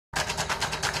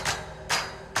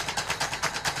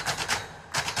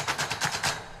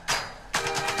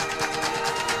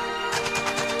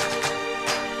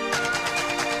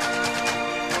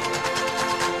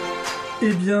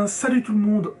Eh bien, salut tout le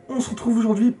monde, on se retrouve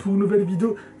aujourd'hui pour une nouvelle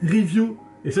vidéo review.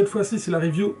 Et cette fois-ci, c'est la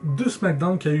review de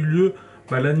Smackdown qui a eu lieu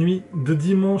la nuit de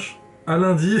dimanche à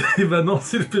lundi. Et bah non,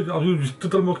 c'est le pay-per-view, je suis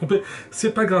totalement trompé.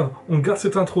 C'est pas grave, on garde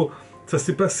cette intro. Ça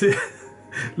s'est passé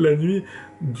la nuit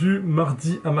du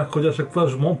mardi à mercredi. À chaque fois,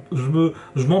 je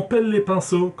m'en pèle les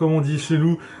pinceaux, comme on dit chez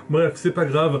nous. Bref, c'est pas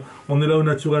grave, on est là au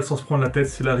naturel sans se prendre la tête,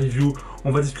 c'est la review.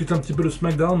 On va discuter un petit peu de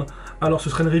Smackdown. Alors,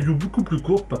 ce sera une review beaucoup plus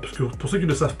courte, parce que pour ceux qui ne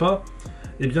le savent pas,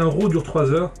 eh bien, Raw dure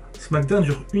 3 heures, Smackdown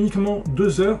dure uniquement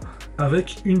 2 heures,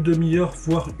 avec une demi-heure,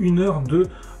 voire 1 heure de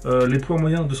les points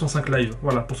moyens 205 live.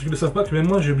 Voilà, pour ceux qui ne le savent pas, que même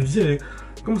moi, je me disais,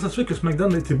 comment ça se fait que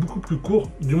Smackdown était beaucoup plus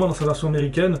court, du moins dans sa version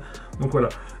américaine. Donc voilà.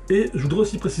 Et je voudrais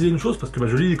aussi préciser une chose, parce que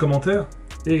je lis les commentaires,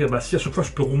 et si à chaque fois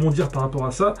je peux rebondir par rapport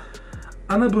à ça,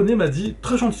 un abonné m'a dit,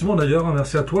 très gentiment d'ailleurs, hein,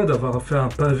 merci à toi d'avoir fait un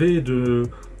pavé,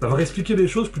 d'avoir expliqué les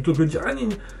choses, plutôt que de dire,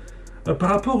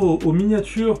 par rapport aux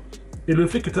miniatures, et le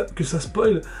fait que ça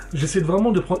spoil, j'essaie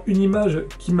vraiment de prendre une image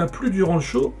qui m'a plu durant le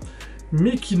show,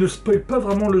 mais qui ne spoil pas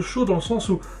vraiment le show, dans le sens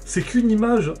où c'est qu'une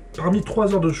image parmi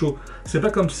 3 heures de show. C'est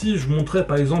pas comme si je montrais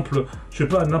par exemple, je sais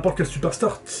pas, n'importe quel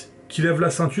superstar qui lève la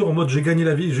ceinture en mode j'ai gagné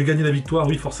la vie, j'ai gagné la victoire,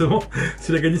 oui forcément,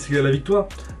 s'il a gagné c'est qu'il a la victoire,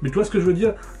 mais tu vois ce que je veux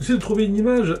dire, j'essaie de trouver une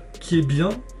image qui est bien,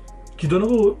 qui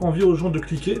donnera envie aux gens de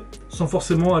cliquer, sans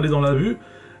forcément aller dans la vue,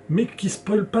 mais qui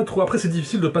spoil pas trop. Après c'est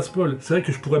difficile de pas spoil, c'est vrai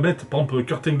que je pourrais mettre par exemple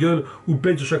Kurt Angle ou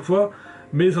Page à chaque fois,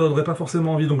 mais ça donnerait pas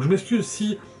forcément envie, donc je m'excuse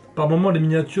si par moment les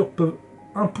miniatures peuvent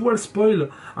un poil spoil.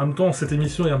 En même temps cette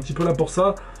émission est un petit peu là pour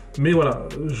ça, mais voilà,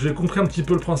 j'ai compris un petit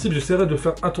peu le principe, j'essaierai de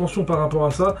faire attention par rapport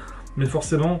à ça, mais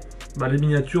forcément les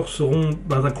miniatures seront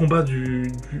un combat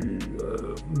du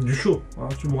show, hein,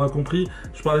 tu m'auras compris.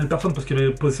 Je parlais d'une personne parce qu'il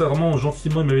m'avait posé ça vraiment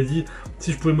gentiment, il m'avait dit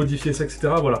si je pouvais modifier ça,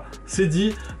 etc. Voilà, c'est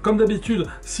dit. Comme d'habitude,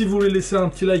 si vous voulez laisser un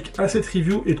petit like à cette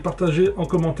review et de partager en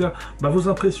commentaire vos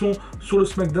impressions sur le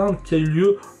Smackdown qui a eu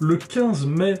lieu le 15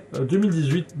 mai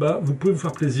 2018, vous pouvez vous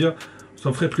faire plaisir. Ça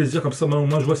me ferait plaisir, comme ça moi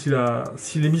je vois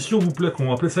si l'émission vous plaît, qu'on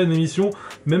va appeler ça une émission,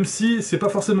 même si c'est pas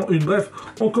forcément une. Bref,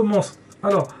 on commence.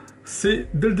 Alors, c'est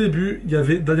dès le début, il y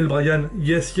avait Daniel Bryan,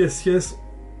 yes, yes, yes,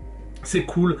 c'est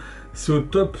cool, c'est au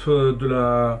top de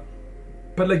la...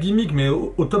 pas de la gimmick, mais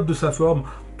au top de sa forme,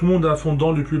 tout le monde est à fond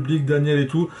dedans, le public, Daniel et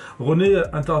tout. René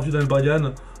interview Daniel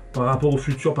Bryan par rapport au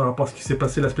futur, par rapport à ce qui s'est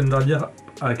passé la semaine dernière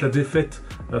avec la défaite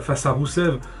face à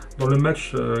Rusev dans le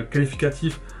match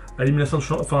qualificatif à l'élimination de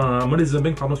enfin Money in the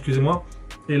Bank, pardon, excusez-moi.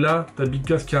 Et là, t'as Big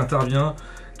Cass qui intervient,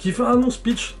 qui fait un long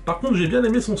speech. Par contre, j'ai bien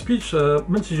aimé son speech,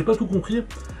 même si j'ai pas tout compris.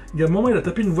 Il y a un moment, il a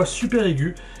tapé une voix super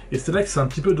aiguë, et c'est là que c'est un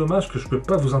petit peu dommage que je peux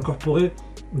pas vous incorporer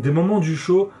des moments du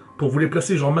show pour vous les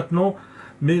placer genre maintenant.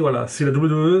 Mais voilà, c'est la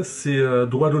WWE, c'est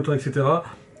droit d'auteur, etc.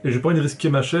 Et j'ai pas envie de risquer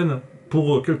ma chaîne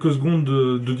pour quelques secondes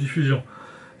de diffusion.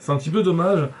 C'est un petit peu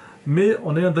dommage, mais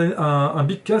on a un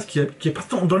Big Cass qui est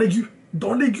partant dans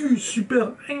l'aigu,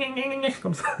 super,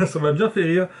 comme ça m'a bien fait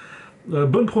rire.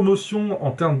 Bonne promotion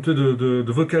en termes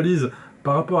de vocalise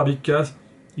par rapport à Big Cass.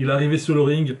 Il est arrivé sur le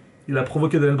ring, il a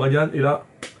provoqué Daniel Bryan, et là,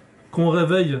 qu'on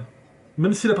réveille,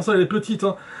 même si la personne elle est petite,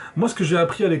 hein. Moi ce que j'ai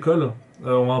appris à l'école,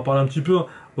 on va en parler un petit peu,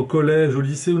 au collège, au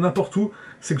lycée ou n'importe où,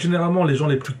 c'est que généralement les gens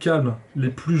les plus calmes, les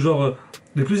plus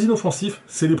inoffensifs,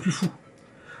 c'est les plus fous.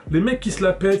 Les mecs qui se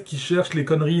la pètent, qui cherchent les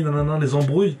conneries, nanana, les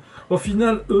embrouilles, au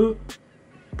final, eux,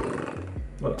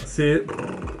 voilà, c'est...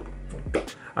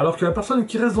 Alors que la personne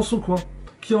qui reste dans son coin,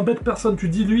 qui embête personne, tu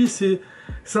dis lui c'est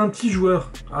un petit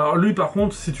joueur. Alors lui par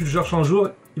contre, si tu le cherches un jour,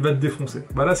 il va te défoncer.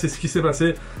 Là c'est ce qui s'est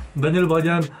passé. Daniel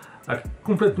Bryan a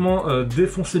complètement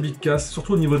défoncé Big Cass,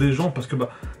 surtout au niveau des gens, parce que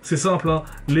c'est simple, hein,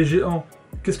 les géants,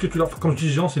 qu'est-ce que tu leur fais? Quand je dis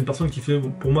géant, c'est une personne qui fait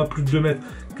pour moi plus de 2 mètres.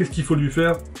 Qu'est-ce qu'il faut lui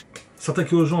faire?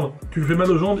 S'attaquer aux jambes. Tu lui fais mal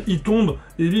aux jambes, il tombe,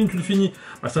 et bim, tu le finis.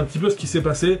 C'est un petit peu ce qui s'est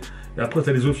passé. Et après, tu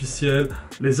as les officiels,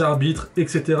 les arbitres,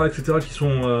 etc., qui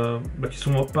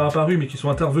sont pas apparus, mais qui sont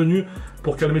intervenus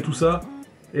pour calmer tout ça.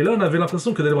 Et là, on avait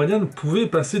l'impression que Daniel Bryan pouvait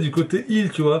passer du côté heel,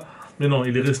 tu vois. Mais non,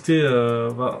 il est resté...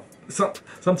 voilà. C'est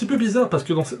un petit peu bizarre, parce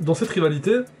que dans cette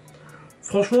rivalité,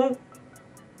 franchement,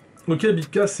 ok, Big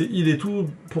Cass, c'est heel et tout,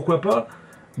 pourquoi pas.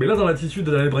 Mais là, dans l'attitude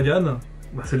de Daniel Bryan,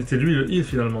 c'était lui le heel,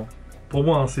 finalement. Pour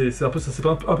moi, hein, c'est un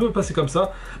peu passé comme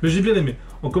ça, mais j'ai bien aimé.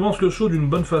 On commence le show d'une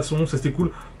bonne façon, c'était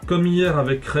cool. Comme hier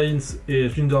avec Reigns et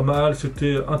Jinder Mahal,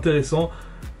 c'était intéressant.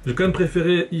 J'ai quand même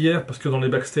préféré hier, parce que dans les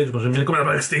backstage, j'aime bien comme les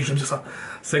backstage, j'aime bien ça.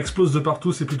 Ça explose de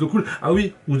partout, c'est plutôt cool. Ah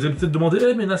oui, vous allez peut-être demander,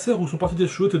 mais Nasser, où sont partis tes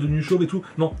cheveux, t'es devenu chauve et tout.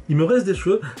 Non, il me reste des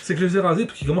cheveux, c'est que je les ai rasés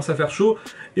parce qu'il commence à faire chaud,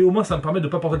 et au moins ça me permet de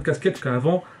pas porter de casquette,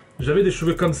 qu'avant, j'avais des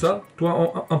cheveux comme ça,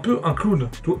 toi, un peu un clown.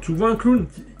 Tu vois un clown?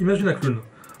 Imagine un clown.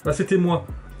 Là, c'était moi.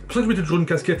 pour ça que je mettais toujours une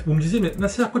casquette. Vous me disiez, mais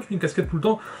Nasser, pourquoi tu mets une casquette tout le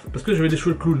temps? Parce que j'avais des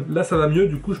cheveux de clown. Là, ça va mieux,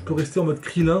 du coup, je peux rester en mode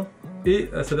Krillin et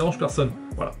ça dérange personne.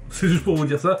 Voilà, c'est juste pour vous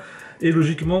dire ça. Et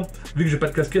logiquement, vu que j'ai pas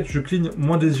de casquette, je cligne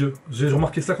moins des yeux. J'ai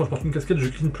remarqué ça quand je porte une casquette, je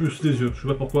cligne plus des yeux. Je sais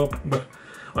pas pourquoi. Bref,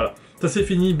 voilà. Ça c'est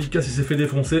fini. Bicas il s'est fait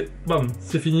défoncer. Bam,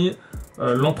 c'est fini.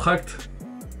 L'entracte.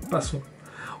 Passons.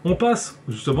 On passe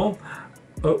justement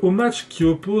au match qui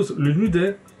oppose le New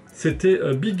Day. C'était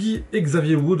Biggie et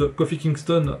Xavier Wood, Kofi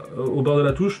Kingston au bar de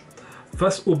la touche,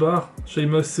 face au bar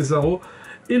Sheamus Cesaro.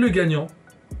 Et le gagnant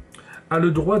a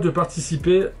le droit de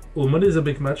participer au Money in the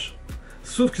Bank match.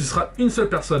 Sauf que ce sera une seule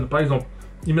personne. Par exemple,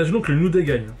 imaginons que le New Day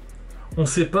gagne. On ne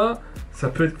sait pas, ça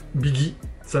peut être Biggie,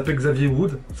 ça peut être Xavier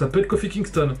Wood, ça peut être Kofi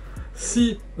Kingston.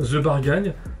 Si The Bar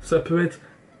gagne, ça peut être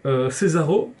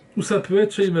Cesaro ou ça peut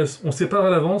être Sheamus. On ne sait pas à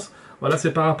l'avance. Voilà,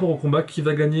 c'est par rapport au combat qui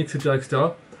va gagner, etc. etc.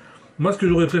 Moi, ce que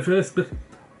j'aurais préféré, c'est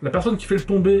la personne qui fait le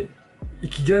tombé et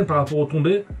qui gagne par rapport au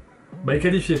tombé, bah, est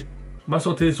qualifiée. Moi, ça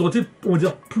aurait été, on va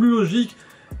dire, plus logique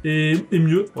et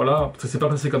mieux. Voilà, ça s'est pas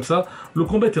passé comme ça. Le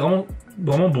combat était vraiment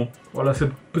bon. Voilà, c'est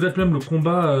peut-être même le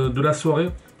combat de la soirée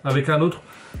avec un autre.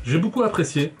 J'ai beaucoup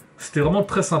apprécié. C'était vraiment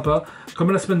très sympa,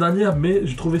 comme la semaine dernière, mais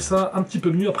j'ai trouvé ça un petit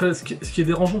peu mieux. Après, ce qui est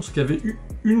dérangeant, c'est qu'il y avait eu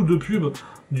une ou deux pubs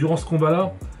durant ce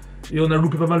combat-là, et on a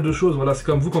loupé pas mal de choses. Voilà, c'est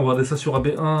comme vous quand vous regardez ça sur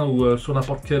AB1 ou sur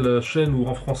n'importe quelle chaîne ou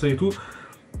en français et tout.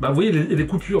 Bah, vous voyez les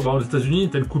coupures. Bah, aux États-Unis,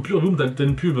 t'as une coupure, boum, t'as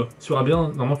une pub. Sur AB1,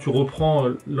 normalement, tu reprends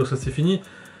là où ça s'est fini.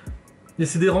 Et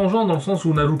c'est dérangeant dans le sens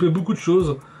où on a loupé beaucoup de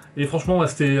choses. Et franchement, ouais,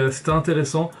 c'était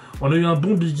intéressant. On a eu un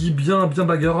bon Biggie, bien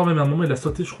bagarreur, même à un moment, il a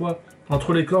sauté, je crois,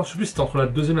 entre les cordes. Je sais plus si c'était entre la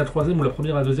deuxième et la troisième, ou la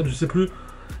première et la deuxième, je sais plus.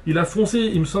 Il a foncé,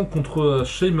 il me semble, contre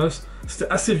Sheamus.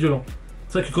 C'était assez violent.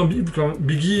 C'est vrai que quand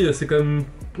Biggie, c'est quand même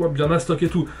bien mastoc et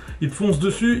tout. Il te fonce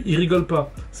dessus, il rigole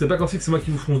pas. C'est pas comme si c'est moi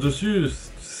qui vous fonce dessus,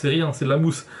 c'est rien, c'est de la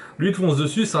mousse. Lui, il te fonce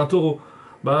dessus, c'est un taureau.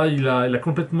 Bah, il a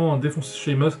complètement défoncé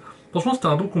Sheamus. Franchement, c'était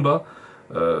un bon combat.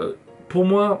 Pour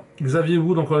moi, Xavier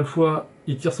Wood, encore une fois,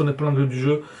 il tire son épingle du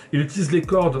jeu. Il utilise les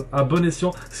cordes à bon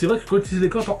escient. C'est vrai que quand il utilise les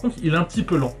cordes, par contre, il est un petit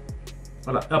peu lent.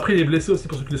 Voilà. Après, il est blessé aussi,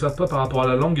 pour ceux qui ne le savent pas, par rapport à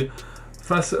la langue.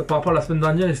 Par rapport à la semaine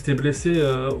dernière, il s'était blessé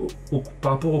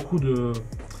par rapport au coup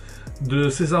de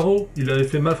Cesaro. Il avait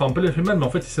fait mal, enfin, pas il avait fait mal, mais en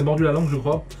fait, il s'est mordu la langue, je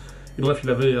crois. Et bref, il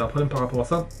avait un problème par rapport à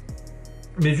ça.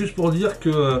 Mais juste pour dire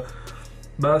que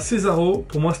Cesaro,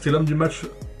 pour moi, c'était l'homme du match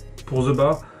pour The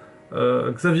Bar.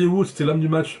 Xavier Wood, c'était l'homme du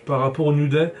match par rapport au New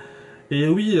Day. Et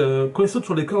oui, quand il saute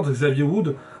sur les cordes de Xavier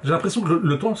Wood, j'ai l'impression que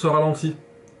le temps se ralentit.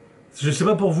 Je sais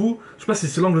pas pour vous, je sais pas si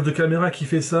c'est l'angle de caméra qui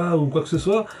fait ça ou quoi que ce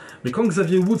soit, mais quand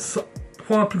Xavier Wood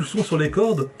prend impulsion sur les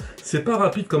cordes, c'est pas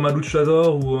rapide comme un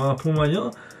luchador ou un pont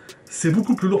moyen, c'est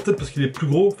beaucoup plus lourd, peut-être parce qu'il est plus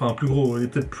gros, enfin plus gros, il est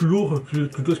peut-être plus lourd,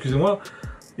 plutôt, excusez-moi,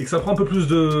 et que ça prend un peu plus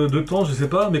de temps, je sais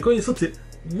pas, mais quand il saute,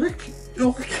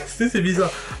 c'est bizarre.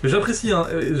 Mais j'apprécie, hein,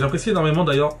 j'apprécie énormément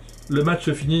d'ailleurs. Le match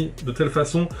se finit de telle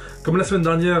façon, comme la semaine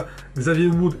dernière, Xavier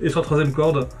Wood est sur la troisième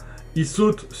corde, il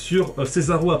saute sur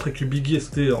Cesaro après que Biggie est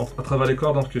sauté à travers les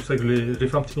cordes, hein, parce que c'est vrai que je l'ai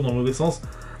fait un petit peu dans le mauvais sens.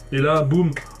 Et là,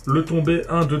 boum, le tombé,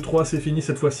 1, 2, 3, c'est fini.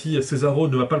 Cette fois-ci, Cesaro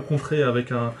ne va pas le contrer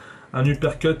avec un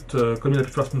uppercut comme il a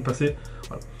pu faire la semaine passée.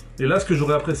 Voilà. Et là, ce que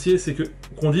j'aurais apprécié, c'est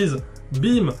qu'on dise,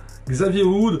 bim, Xavier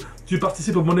Wood, tu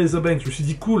participes au Money in the Bank. Je me suis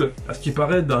dit, cool, à ce qui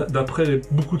paraît, d'après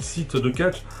beaucoup de sites de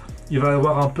catch, il va y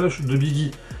avoir un push de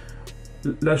Biggie.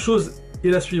 La chose est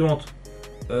la suivante.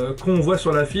 Quand on voit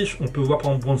sur l'affiche, on peut voir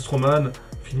par exemple Braun Strowman,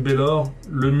 Finn Balor,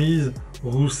 Le Miz,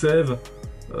 Rusev,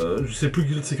 je sais plus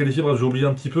qui s'est qualifié, bref j'ai oublié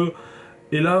un petit peu.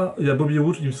 Et là, il y a Bobby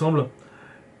Roode, il me semble.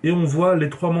 Et on voit les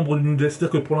 3 membres du New Day, c'est-à-dire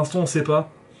que pour l'instant on sait pas.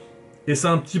 Et c'est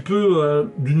un petit peu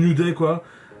du New Day quoi.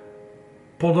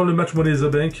 Pendant le match Money in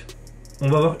the Bank, on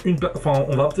va voir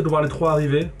on va peut-être voir les 3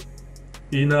 arriver.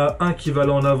 Et il y en a un qui va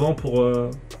aller en avant pour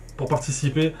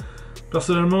participer.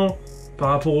 Personnellement, par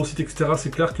rapport au site, etc.,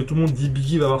 c'est clair que tout le monde dit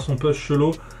Biggie va avoir son push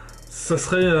chelot. Ça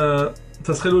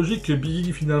serait logique que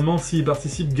Biggie, finalement, s'il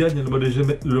participe, gagne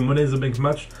le Money in the Bank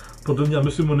match pour devenir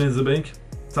Monsieur Money in the Bank.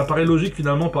 Ça paraît logique,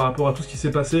 finalement, par rapport à tout ce qui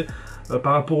s'est passé,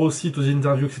 par rapport au site, aux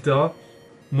interviews, etc.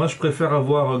 Moi, je préfère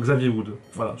avoir Xavier Wood.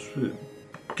 Voilà.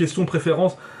 Question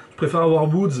préférence, je préfère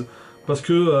avoir Woods parce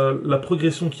que la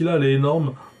progression qu'il a, elle est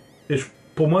énorme. Et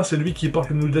pour moi, c'est lui qui porte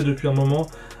le New Day depuis un moment.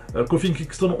 Kofi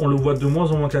Kingston, on le voit de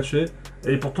moins en moins catché.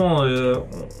 Et pourtant,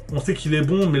 on sait qu'il est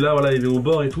bon, mais là, voilà, il est au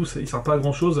bord et tout, il sert pas à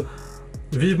grand chose.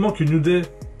 Vivement que New Day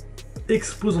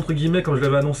explose, entre guillemets, comme je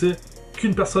l'avais annoncé,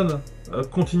 qu'une personne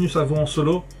continue sa voie en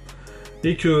solo,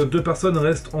 et que 2 personnes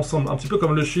restent ensemble. Un petit peu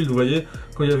comme le Shield, vous voyez,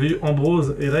 quand il y avait eu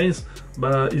Ambrose et Reigns,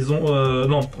 bah, ils ont...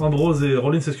 non, Ambrose et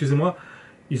Rollins, excusez-moi,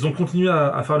 ils ont continué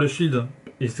à faire le Shield,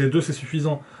 et ces 2, c'est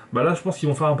suffisant. Bah là, je pense qu'ils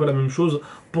vont faire un peu la même chose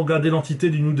pour garder l'entité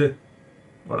du New Day.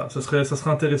 Voilà, ça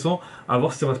serait intéressant à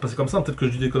voir si ça va se passer comme ça. Peut-être que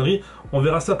je dis des conneries. On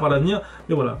verra ça par l'avenir.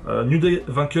 Mais voilà, New Day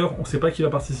vainqueur. On ne sait pas qui va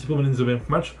participer au Money in the Bank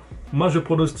match. Moi, je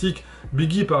pronostique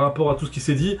Biggie par rapport à tout ce qui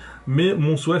s'est dit. Mais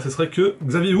mon souhait, ce serait que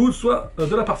Xavier Woods soit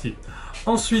de la partie.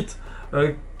 Ensuite,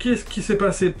 qu'est-ce qui s'est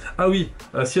passé? Ah oui,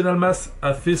 Cien Almas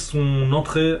a fait son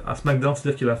entrée à SmackDown.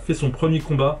 C'est-à-dire qu'il a fait son premier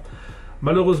combat.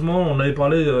 Malheureusement, on avait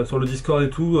parlé sur le Discord et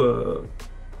tout.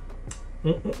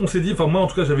 On s'est dit, enfin moi en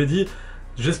tout cas j'avais dit,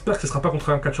 j'espère que ce sera pas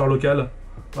contre un catcheur local.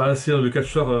 Voilà, c'est le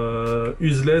catcheur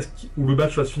useless où le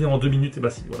match va se finir en 2 minutes. Et bah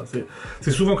si, voilà,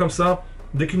 c'est souvent comme ça.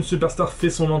 Dès qu'une superstar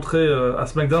fait son entrée à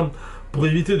SmackDown, pour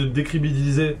éviter de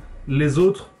décrédibiliser les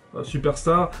autres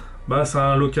superstars, bah c'est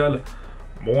un local.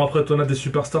 Bon après on a des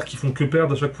superstars qui font que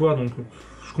perdre à chaque fois, donc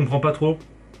je comprends pas trop.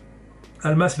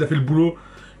 Almas il a fait le boulot,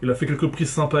 il a fait quelques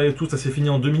prises sympas et tout, ça s'est fini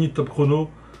en 2 minutes top chrono.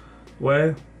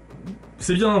 Ouais.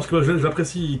 C'est bien, parce que je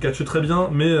l'apprécie, il catche très bien,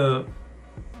 mais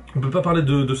on peut pas parler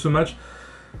de ce match.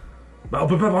 Bah, on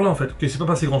peut pas parler en fait, il s'est pas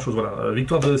passé grand chose, voilà.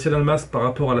 Victoire de Cien Almas par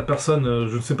rapport à la personne,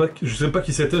 je sais pas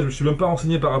qui c'était, je me suis même pas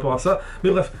renseigné par rapport à ça.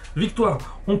 Mais bref, victoire.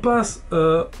 On passe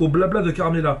au blabla de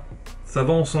Carmella. Ça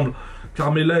va ensemble.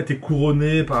 Carmella était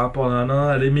couronnée par rapport à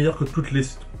Nana, elle est meilleure que toutes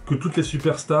les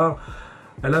superstars.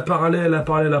 Elle a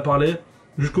parlé,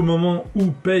 jusqu'au moment où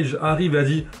Paige arrive et a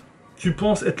dit « Tu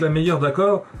penses être la meilleure,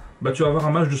 d'accord ? Bah tu vas avoir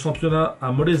un match de championnat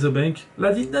à Money in the Bank. » Là,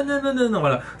 elle dit « Non, non, non, non, non,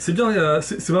 voilà. » C'est bien,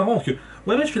 c'est marrant que «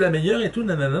 Ouais, mais je suis la meilleure et tout,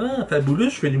 nanana, t'as boulot,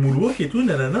 je fais du moonwalk et tout,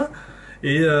 nanana.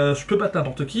 Et je peux battre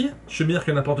n'importe qui, je suis meilleur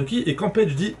que n'importe qui. » Et quand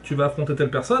Paige dit « Tu vas affronter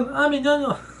telle personne, ah mais non,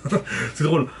 non. » C'est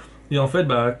drôle. Et en fait,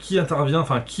 bah, qui intervient,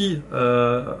 enfin, qui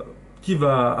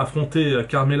va affronter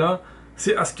Carmella,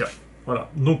 c'est Asuka. Voilà.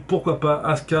 Donc pourquoi pas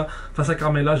Asuka face à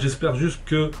Carmella. J'espère juste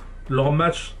que leur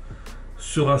match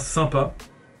sera sympa.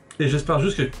 Et j'espère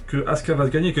juste que Asuka va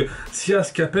se gagner. Que si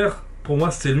Asuka perd, pour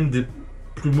moi, c'est l'une des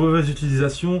plus mauvaises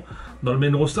utilisations dans le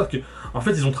main roster. En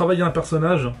fait, ils ont travaillé un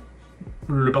personnage,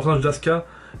 le personnage d'Asuka.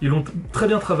 Ils l'ont très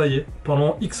bien travaillé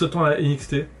pendant X temps à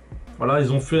NXT. Voilà,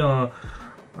 ils ont fait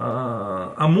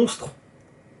un monstre.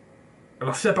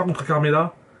 Alors si elle part contre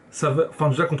Carmella, ça va, enfin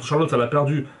déjà contre Charlotte, elle a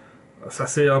perdu. Ça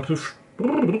c'est un peu...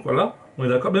 Voilà, on est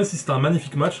d'accord, même si c'était un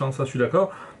magnifique match, hein, ça je suis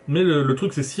d'accord. Mais le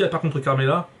truc c'est si elle part contre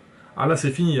Carmella, ah là c'est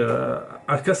fini.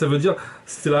 Asuka ça veut dire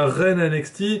c'est la reine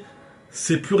NXT,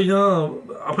 c'est plus rien.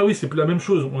 Après oui c'est plus la même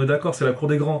chose, on est d'accord, c'est la cour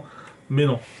des grands. Mais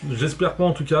non, j'espère pas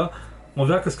en tout cas. On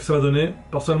verra qu'est-ce que ça va donner.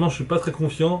 Personnellement je suis pas très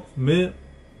confiant, mais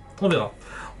on verra.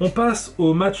 On passe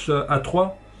au match à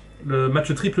 3, le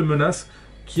match triple menace,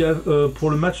 qui a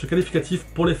pour le match qualificatif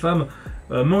pour les femmes,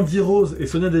 Mandy Rose et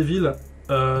Sonya Deville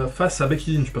face à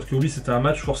Becky Lynch, parce que oui c'était un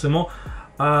match forcément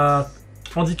à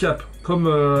handicap, comme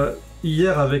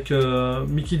hier avec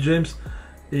Mickie James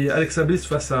et Alexa Bliss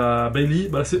face à Bayley.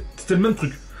 Bah, c'était le même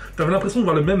truc, t'avais l'impression de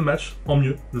voir le même match, en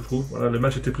mieux je trouve, voilà, le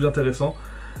match était plus intéressant,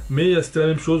 mais c'était la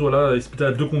même chose, voilà, ils se mettaient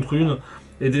à 2 contre 1,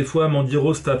 et des fois Mandy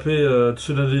Rose tapait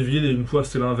Sonya Deville, et une fois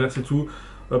c'était l'inverse et tout.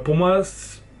 Pour moi,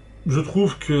 je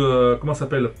trouve que, comment ça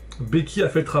s'appelle, Becky a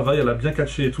fait le travail, elle a bien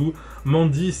catché et tout.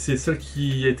 Mandy, c'est celle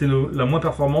qui a été la moins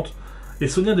performante. Et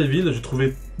Sonya Deville, j'ai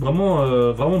trouvé vraiment,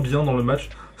 vraiment bien dans le match.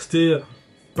 C'était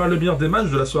pas le meilleur des matchs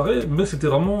de la soirée, mais c'était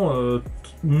vraiment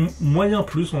moyen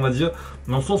plus, on va dire,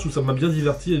 dans le sens où ça m'a bien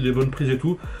diverti, et des bonnes prises et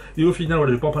tout. Et au final,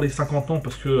 voilà, je vais pas en parler 50 ans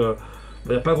parce que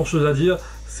il n'y a pas grand chose à dire.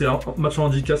 C'est un match en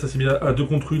handicap, ça s'est mis à 2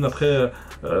 contre 1. Après,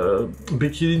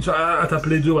 Becky Lynch a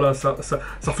tapé les deux, voilà, ça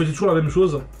refaisait toujours la même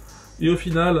chose. Et au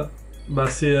final, bah,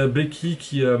 c'est Becky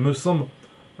qui, me semble,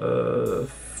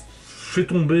 fait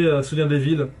tomber Sonya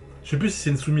Deville. Je sais plus si c'est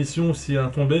une soumission ou si c'est un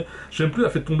tombé. Je sais même plus, a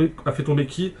fait tomber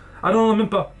qui. Ah non, non,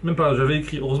 même pas, j'avais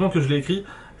écrit. Heureusement que je l'ai écrit.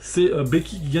 C'est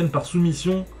Becky qui gagne par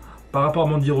soumission par rapport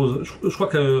à Mandy Rose. Je crois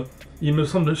qu'il me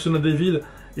semble que Sonya Deville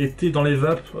était dans les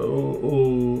vapes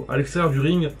à l'extérieur du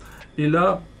ring. Et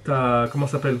là, t'as, comment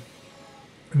ça s'appelle,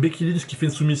 Becky Lynch qui fait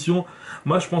une soumission.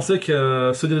 Moi je pensais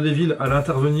que Sonya Deville allait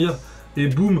intervenir et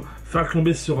boum, faire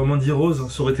tomber sur Mandy Rose.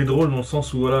 Ça aurait été drôle dans le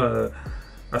sens où voilà,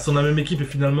 elles sont dans la même équipe et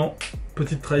finalement,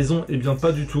 petite trahison, et bien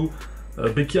pas du tout.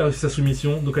 Becky a réussi sa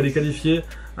soumission, donc elle est qualifiée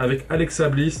avec Alexa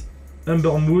Bliss,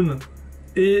 Ember Moon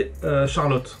et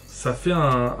Charlotte. Ça fait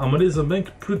un Money in the Bank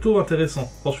plutôt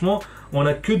intéressant. Franchement, on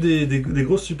a que des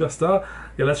grosses superstars.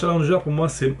 Il y a la challenger, pour moi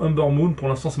c'est Ember Moon, pour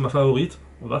l'instant c'est ma favorite.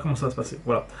 On verra comment ça va se passer,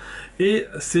 voilà. Et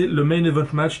c'est le main event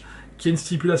match qui a une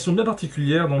stipulation bien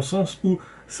particulière dans le sens où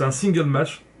c'est un single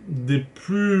match des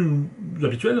plus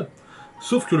habituels,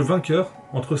 sauf que le vainqueur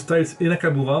entre Styles et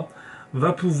Nakamura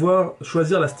va pouvoir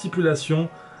choisir la stipulation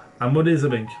à Money in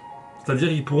the Bank.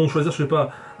 C'est-à-dire ils pourront choisir, je sais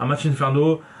pas, un match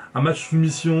Inferno, un match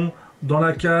soumission, dans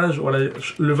la cage, voilà.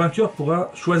 Le vainqueur pourra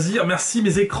choisir, merci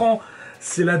mes écrans,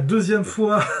 C'est la deuxième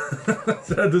fois,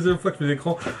 c'est la deuxième fois que mes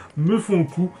écrans me font le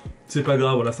coup. C'est pas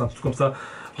grave, voilà, c'est un truc comme ça.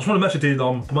 Franchement, le match était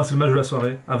énorme. Pour moi, c'est le match de la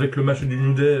soirée, avec le match du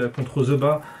New Day contre The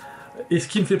Bar. Et ce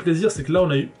qui me fait plaisir, c'est que là, on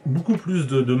a eu beaucoup plus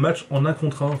de matchs en 1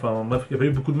 contre 1. Enfin, bref, il n'y a pas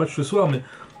eu beaucoup de matchs ce soir, mais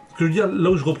ce que je veux dire,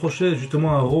 là où je reprochais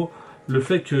justement à Raw, le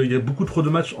fait qu'il y a beaucoup trop de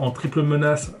matchs en triple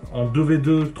menace, en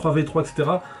 2v2, 3v3, etc.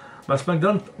 Bah,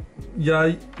 SmackDown,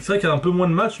 c'est vrai qu'il y a un peu moins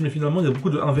de matchs, mais finalement, il y a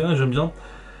beaucoup de 1v1 et j'aime bien.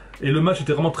 Et le match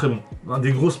était vraiment très bon.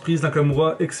 Des grosses prises,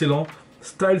 Nakamura, excellent.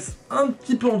 Styles, un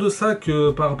petit peu en deçà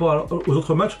que par rapport aux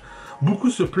autres matchs.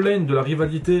 Beaucoup se plaignent de la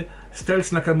rivalité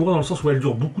Styles-Nakamura dans le sens où elle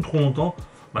dure beaucoup trop longtemps.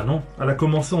 Bah non, elle a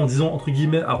commencé en disant, entre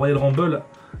guillemets, à Royal Rumble,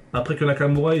 après que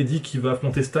Nakamura ait dit qu'il va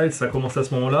affronter Styles, ça a commencé à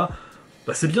ce moment-là.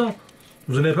 Bah c'est bien.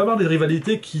 Vous n'en avez pas marre des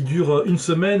rivalités qui durent une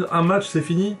semaine, un match, c'est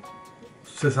fini.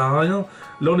 Ça sert à rien.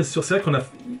 Là, on est sur, c'est vrai qu'on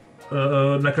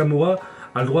a Nakamura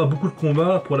a le droit à beaucoup de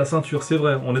combats pour la ceinture, c'est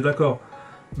vrai, on est d'accord.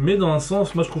 Mais dans un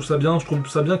sens, moi je trouve ça bien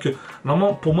que,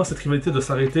 normalement, pour moi, cette rivalité doit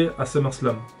s'arrêter à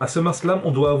SummerSlam. À SummerSlam,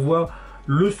 on doit avoir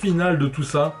le final de tout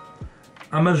ça,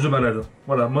 un match de malade.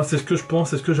 Voilà, moi c'est ce que je pense,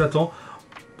 c'est ce que j'attends.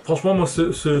 Franchement, moi,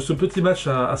 ce petit match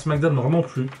à SmackDown m'a vraiment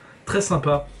plu. Très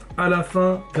sympa. À la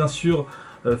fin, bien sûr,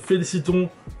 félicitons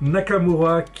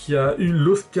Nakamura qui a eu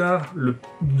l'Oscar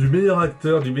du meilleur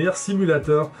acteur, du meilleur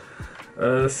simulateur.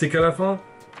 C'est qu'à la fin,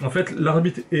 en fait,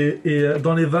 l'arbitre est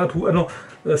dans les vapes. Ah non,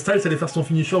 Styles allait faire son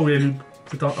finisher où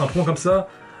c'est un point comme ça.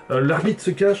 L'arbitre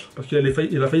se cache parce qu'il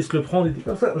a failli se le prendre. Il était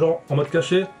comme ça, genre en mode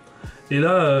caché. Et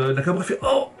là, Nakamura fait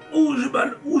oh,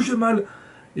 j'ai mal.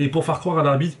 Et pour faire croire à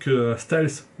l'arbitre que Styles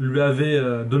lui avait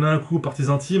donné un coup par ses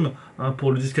intimes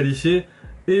pour le disqualifier,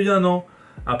 eh bien non.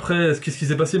 Après, ce qui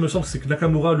s'est passé, il me semble, c'est que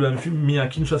Nakamura lui a mis un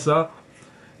Kinshasa.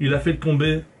 Il a fait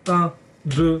tomber 1,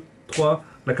 2, 3.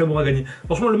 Nakamura a gagné.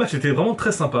 Franchement, le match était vraiment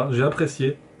très sympa. J'ai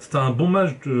apprécié. C'était un bon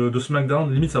match de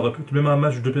SmackDown. Limite, ça aurait pu être même un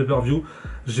match de pay-per-view.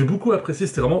 J'ai beaucoup apprécié.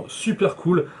 C'était vraiment super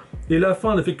cool. Et la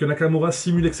fin, le fait que Nakamura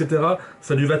simule, etc.,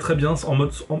 ça lui va très bien.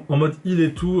 En mode heal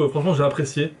et tout. Franchement, j'ai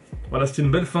apprécié. Voilà, c'était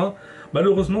une belle fin.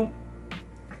 Malheureusement,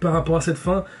 par rapport à cette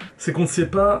fin, c'est qu'on ne sait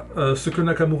pas ce que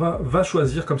Nakamura va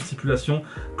choisir comme stipulation,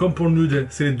 comme pour le New Day.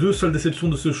 C'est les deux seules déceptions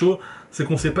de ce show, c'est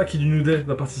qu'on ne sait pas qui du New Day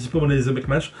va participer au Money in the Bank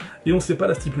match, et on ne sait pas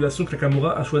la stipulation que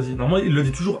Nakamura a choisie. Normalement, il le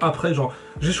dit toujours après, genre,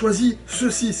 j'ai choisi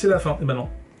ceci, c'est la fin. Et ben non,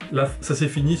 là, ça s'est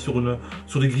fini sur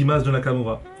des grimaces de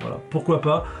Nakamura. Voilà, pourquoi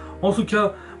pas. En tout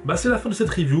cas, bah, c'est la fin de cette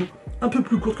review, un peu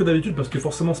plus courte que d'habitude, parce que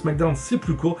forcément SmackDown c'est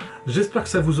plus court. J'espère que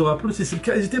ça vous aura plu, si c'est le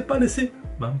cas, n'hésitez pas à laisser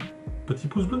petit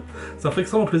pouce bleu, ça ferait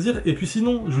extrêmement plaisir. Et puis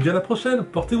sinon, je vous dis à la prochaine,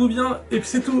 portez-vous bien, et puis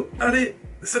c'est tout. Allez,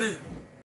 salut!